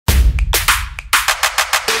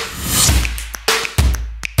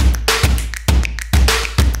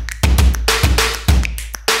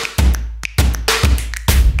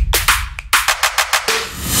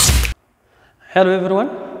Hello everyone,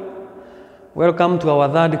 welcome to our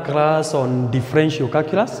third class on differential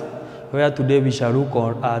calculus, where today we shall look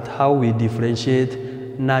at how we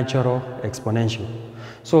differentiate natural exponential.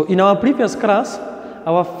 So in our previous class,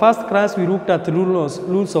 our first class we looked at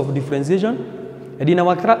rules of differentiation, and in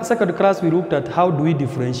our second class we looked at how do we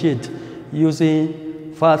differentiate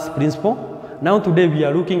using first principle. Now today we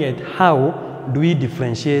are looking at how do we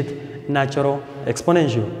differentiate natural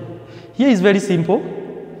exponential. Here is very simple.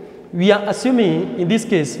 We are assuming, in this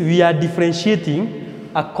case, we are differentiating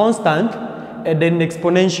a constant and an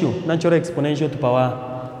exponential, natural exponential to power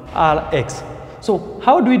Rx. So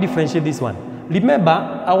how do we differentiate this one? Remember,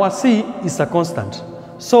 our C is a constant.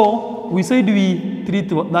 So we said we treat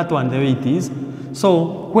that one the way it is.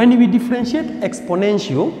 So when we differentiate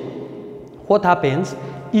exponential, what happens?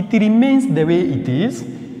 It remains the way it is.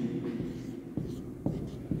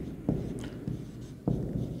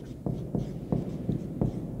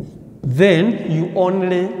 Then you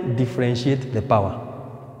only differentiate the power.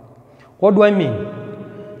 What do I mean?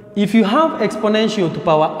 If you have exponential to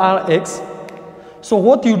power Rx, so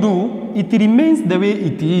what you do, it remains the way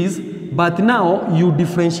it is, but now you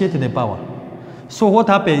differentiate the power. So what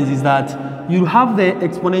happens is that you have the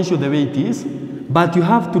exponential the way it is, but you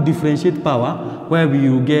have to differentiate power where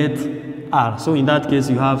you get R. So in that case,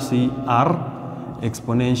 you have R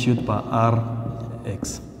exponential to power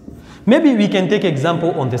Rx. Maybe we can take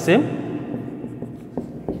example on the same.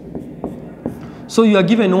 So you are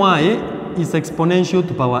given y is exponential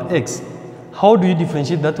to power x. How do you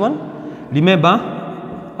differentiate that one? Remember,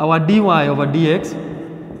 our dy over dx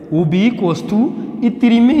will be equals to, it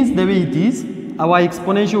remains the way it is, our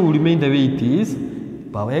exponential will remain the way it is,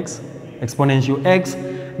 power x, exponential x.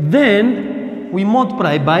 Then we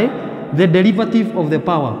multiply by the derivative of the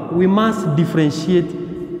power. We must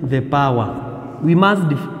differentiate the power. We must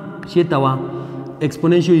differentiate our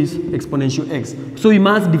exponential is exponential x. So we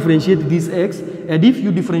must differentiate this x, and if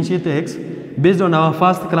you differentiate x, based on our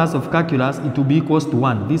first class of calculus, it will be equals to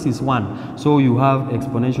 1. This is 1. So you have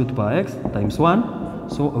exponential to power x times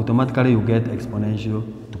 1. So automatically you get exponential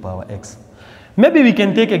to power x. Maybe we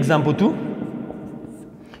can take example 2.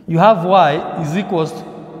 You have y is equals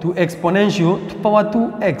to exponential to power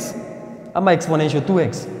 2x. I'm exponential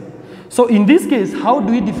 2x. So in this case, how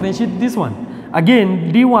do we differentiate this one?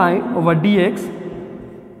 Again, dy over dx,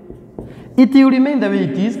 it will remain the way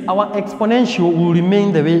it is. Our exponential will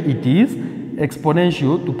remain the way it is.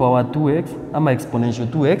 Exponential to power 2x, I'm exponential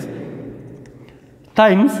 2x,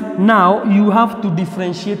 times, now you have to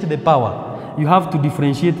differentiate the power. You have to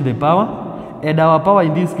differentiate the power, and our power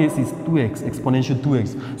in this case is 2x, exponential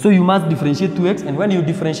 2x. So you must differentiate 2x, and when you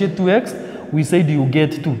differentiate 2x, we said you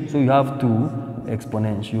get 2. So you have 2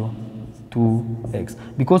 exponential 2x.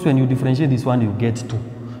 Because when you differentiate this one, you get 2.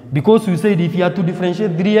 Because we said if you have to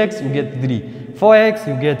differentiate 3x, you get 3. 4x,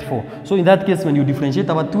 you get 4. So in that case, when you differentiate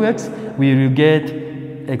our 2x, we will get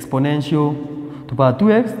exponential to power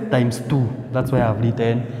 2x times 2. That's why I have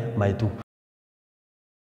written my 2.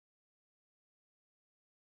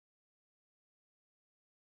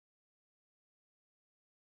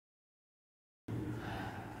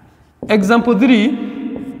 Example 3,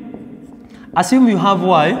 assume you have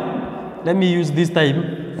y, let me use this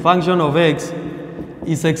time, function of x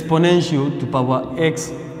is exponential to power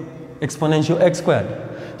x, exponential x squared.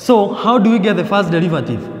 So how do we get the first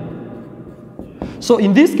derivative? So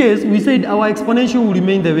in this case, we said our exponential will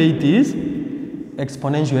remain the way it is,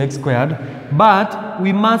 exponential x squared, but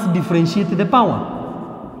we must differentiate the power.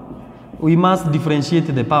 We must differentiate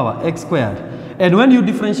the power, x squared. And when you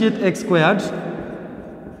differentiate x squared,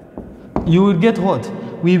 you will get what?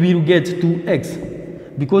 We will get 2x.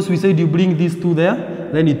 Because we said you bring these 2 there,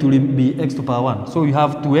 then it will be x to power 1. So you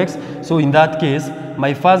have 2x. So in that case,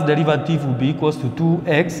 my first derivative will be equals to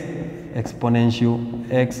 2x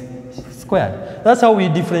exponential x squared. That's how we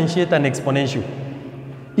differentiate an exponential.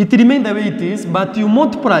 It remains the way it is, but you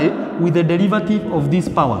multiply with the derivative of this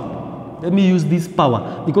power. Let me use this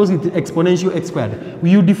power because it's exponential x squared.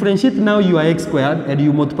 You differentiate now your x squared and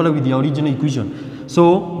you multiply with the original equation.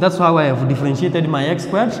 So that's how I have differentiated my x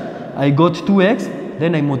squared. I got 2x.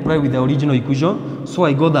 Then I multiply with the original equation. So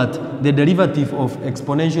I got that the derivative of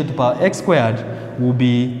exponential to power x squared will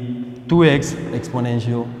be 2x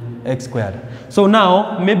exponential x squared. So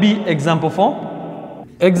now maybe example 4.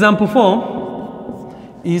 Example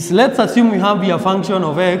 4 is, let's assume we have your function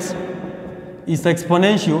of x is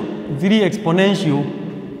exponential 3 exponential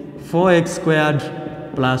 4x squared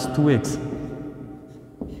plus 2x.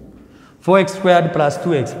 4x squared plus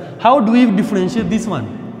 2x. How do we differentiate this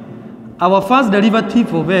one? Our first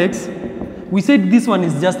derivative of x, we said this one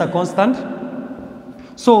is just a constant.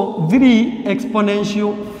 So 3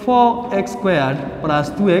 exponential 4x squared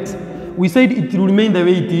plus 2x, we said it will remain the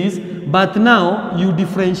way it is, but now you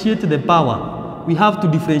differentiate the power. We have to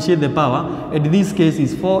differentiate the power, and in this case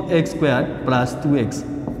is 4x squared plus 2x.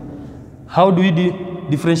 How do we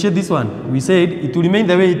differentiate this one? We said it will remain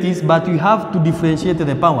the way it is, but we have to differentiate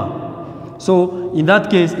the power. So in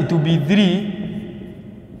that case, it will be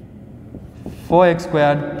 4x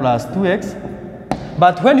squared plus 2x.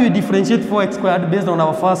 But when we differentiate 4x squared based on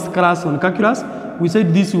our first class on calculus, we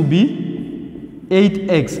said this will be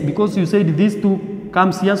 8x. Because you said these two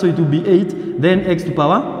comes here, so it will be 8. Then x to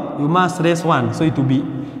power, you must raise 1. So it will be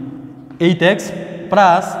 8x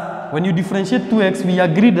plus, when you differentiate 2x, we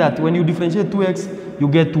agreed that when you differentiate 2x, you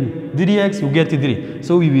get 2. 3x, you get 3.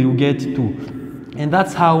 So we will get 2. And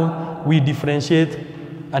that's how we differentiate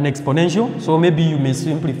an exponential. So maybe you may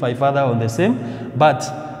simplify further on the same,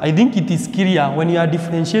 but I think it is clear when you are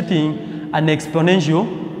differentiating an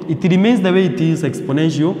exponential, it remains the way it is,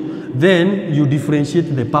 exponential, then you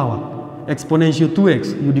differentiate the power. Exponential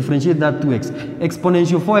 2x, you differentiate that 2x.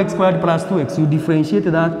 Exponential 4x squared plus 2x, you differentiate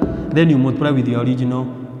that, then you multiply with the original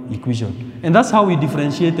equation. And that's how we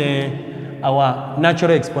differentiate our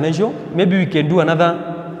natural exponential. Maybe we can do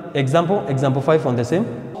another example, example 5 on the same.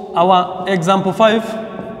 Our example 5,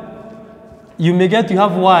 you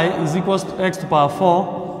have y is equals to x to power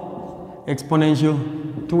 4 exponential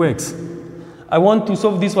 2x. I want to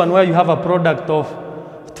solve this one where you have a product of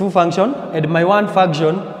two functions, and my one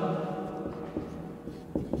function,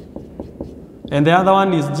 and the other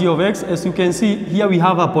one is g of x. As you can see, here we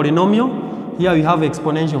have a polynomial, here we have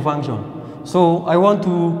exponential function. So I want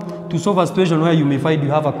to solve a situation where you may find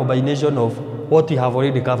you have a combination of what we have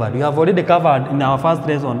already covered. We have already covered in our first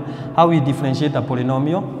lesson how we differentiate a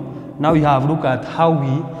polynomial. Now we have looked at how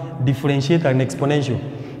we differentiate an exponential.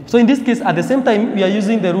 So in this case, at the same time, we are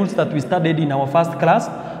using the rules that we studied in our first class,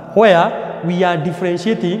 where we are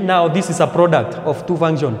differentiating. Now this is a product of two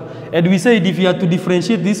functions. And we said if you are to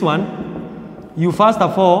differentiate this one, you first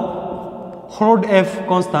of all hold f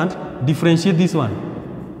constant, differentiate this one.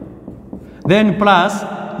 Then plus,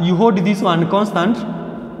 you hold this one constant,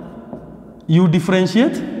 you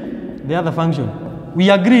differentiate the other function. We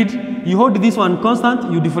agreed, you hold this one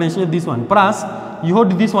constant, you differentiate this one. Plus, you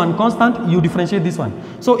hold this one constant, you differentiate this one.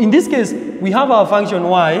 So in this case, we have our function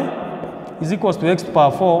y is equals to x to the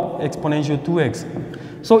power 4 exponential 2x.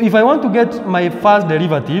 So if I want to get my first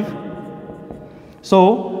derivative,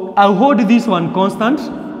 so I'll hold this one constant,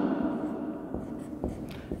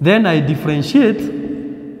 then I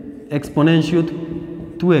differentiate exponential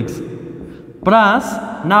 2x. Plus,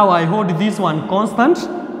 now I hold this one constant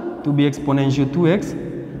to be exponential 2x.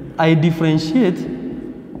 I differentiate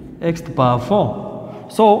x to the power 4.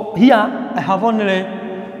 So here I have only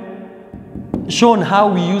shown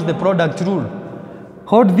how we use the product rule.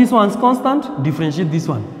 Hold this one's constant, differentiate this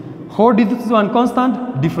one. Hold this one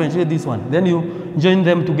constant, differentiate this one. Then you join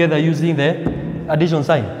them together using the addition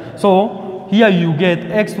sign. So here you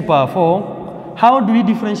get x to the power 4. How do we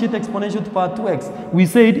differentiate exponential to the power 2x? We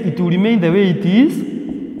said it will remain the way it is,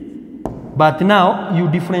 but now you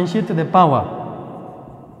differentiate the power,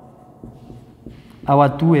 our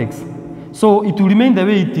 2x. So it will remain the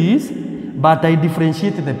way it is, but I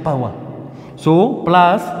differentiate the power. So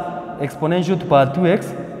plus exponential to the power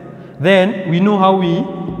 2x. Then we know how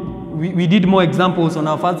we did more examples on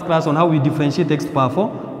our first class on how we differentiate x to the power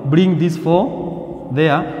 4. Bring this 4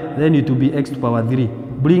 there, then it will be x to the power 3.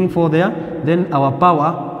 Bring 4 there, then our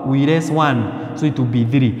power, we raise 1, so it will be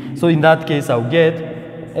 3. So in that case, I'll get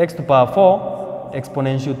x to the power 4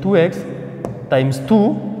 exponential 2x times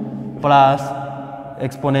 2 plus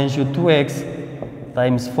exponential 2x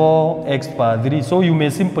times 4x to the power 3. So you may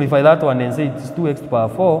simplify that one and say it's 2x to the power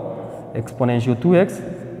 4 exponential 2x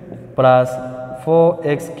plus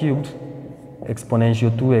 4x cubed exponential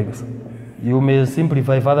 2x. You may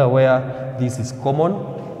simplify further where this is common,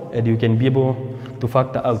 and you can be able to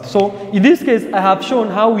factor out. So in this case, I have shown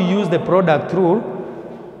how we use the product rule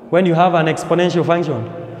when you have an exponential function.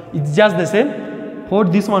 It's just the same.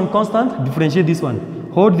 Hold this one constant, differentiate this one.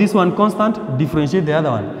 Hold this one constant, differentiate the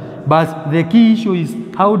other one. But the key issue is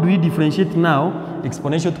how do we differentiate now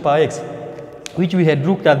exponential to the power x, which we had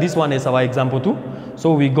looked at this one as our example 2.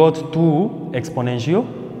 So we got 2 exponential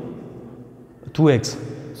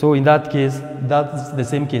 2x. So in that case, that's the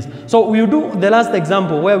same case. So we'll do the last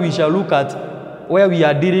example where we shall look at where we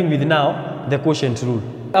are dealing with now the quotient rule.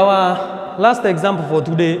 Our last example for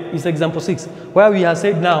today is example 6, where we have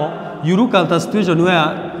said now you look at a situation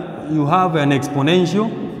where you have an exponential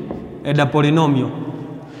and a polynomial.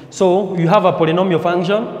 So you have a polynomial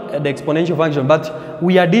function and the exponential function, but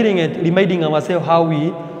we are dealing it, reminding ourselves how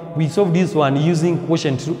we we solve this one using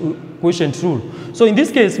quotient rule. So in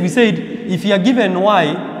this case, we said if you are given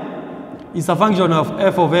y is a function of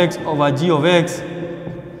f of x over g of x,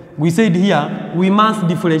 we said here we must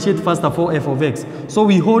differentiate first of all f of x. So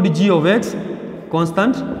we hold g of x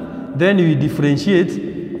constant, then we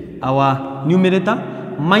differentiate our numerator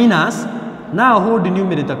minus, now hold the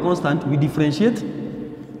numerator constant, we differentiate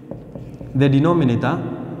the denominator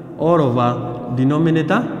all over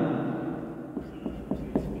denominator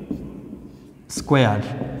squared.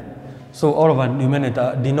 So all over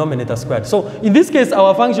denominator squared. So in this case,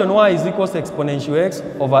 our function y is equals to exponential x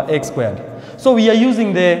over x squared. So we are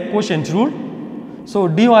using the quotient rule. So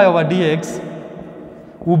dy over dx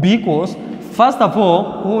will be equals, first of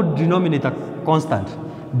all, hold denominator constant,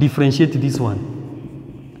 differentiate this one.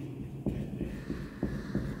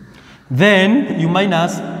 Then you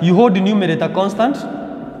minus, you hold the numerator constant,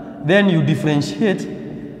 then you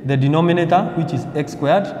differentiate the denominator, which is x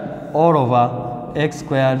squared, all over x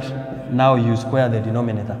squared. Now you square the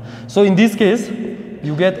denominator. So in this case,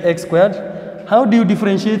 you get x squared. How do you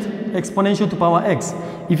differentiate exponential to power x?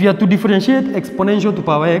 If you are to differentiate exponential to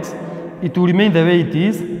power x, it will remain the way it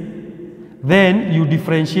is. Then you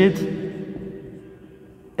differentiate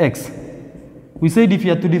x. We said if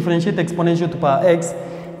you are to differentiate exponential to power x,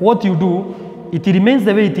 what you do, it remains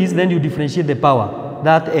the way it is, then you differentiate the power,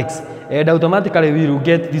 that x. And automatically we will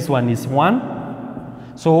get this one is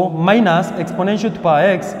 1. So minus exponential to power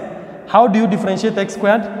x. How do you differentiate x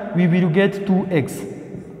squared? We will get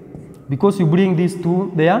 2x. Because you bring this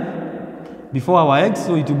 2 there before our x,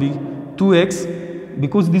 so it will be 2x.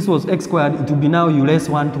 Because this was x squared, it will be now you less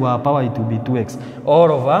 1 to our power, it will be 2x.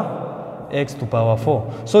 All over x to power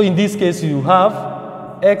 4. So in this case, you have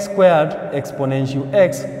x squared exponential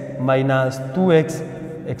x minus 2x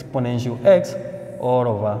exponential x all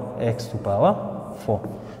over x to power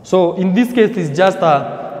 4. So in this case, it's just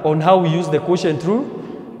on how we use the quotient rule,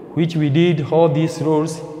 which we did all these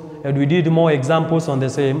rules, and we did more examples on the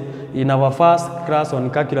same in our first class on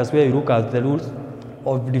calculus, where we look at the rules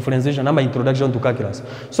of differentiation and introduction to calculus.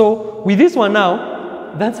 So with this one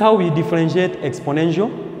now, that's how we differentiate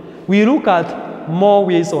exponential. We look at more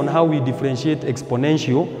ways on how we differentiate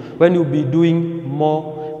exponential when we'll be doing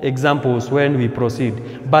more examples when we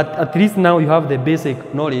proceed. But at least now you have the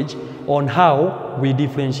basic knowledge on how we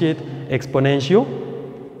differentiate exponential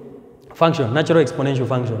function, natural exponential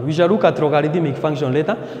function. We shall look at logarithmic function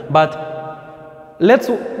later, but let's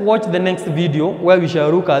watch the next video where we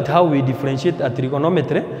shall look at how we differentiate a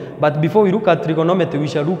trigonometry. But before we look at trigonometry, we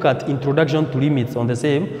shall look at introduction to limits on the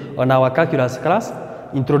same, on our calculus class,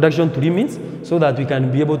 introduction to limits, so that we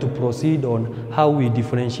can be able to proceed on how we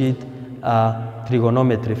differentiate a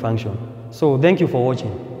trigonometry function. So thank you for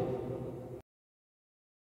watching.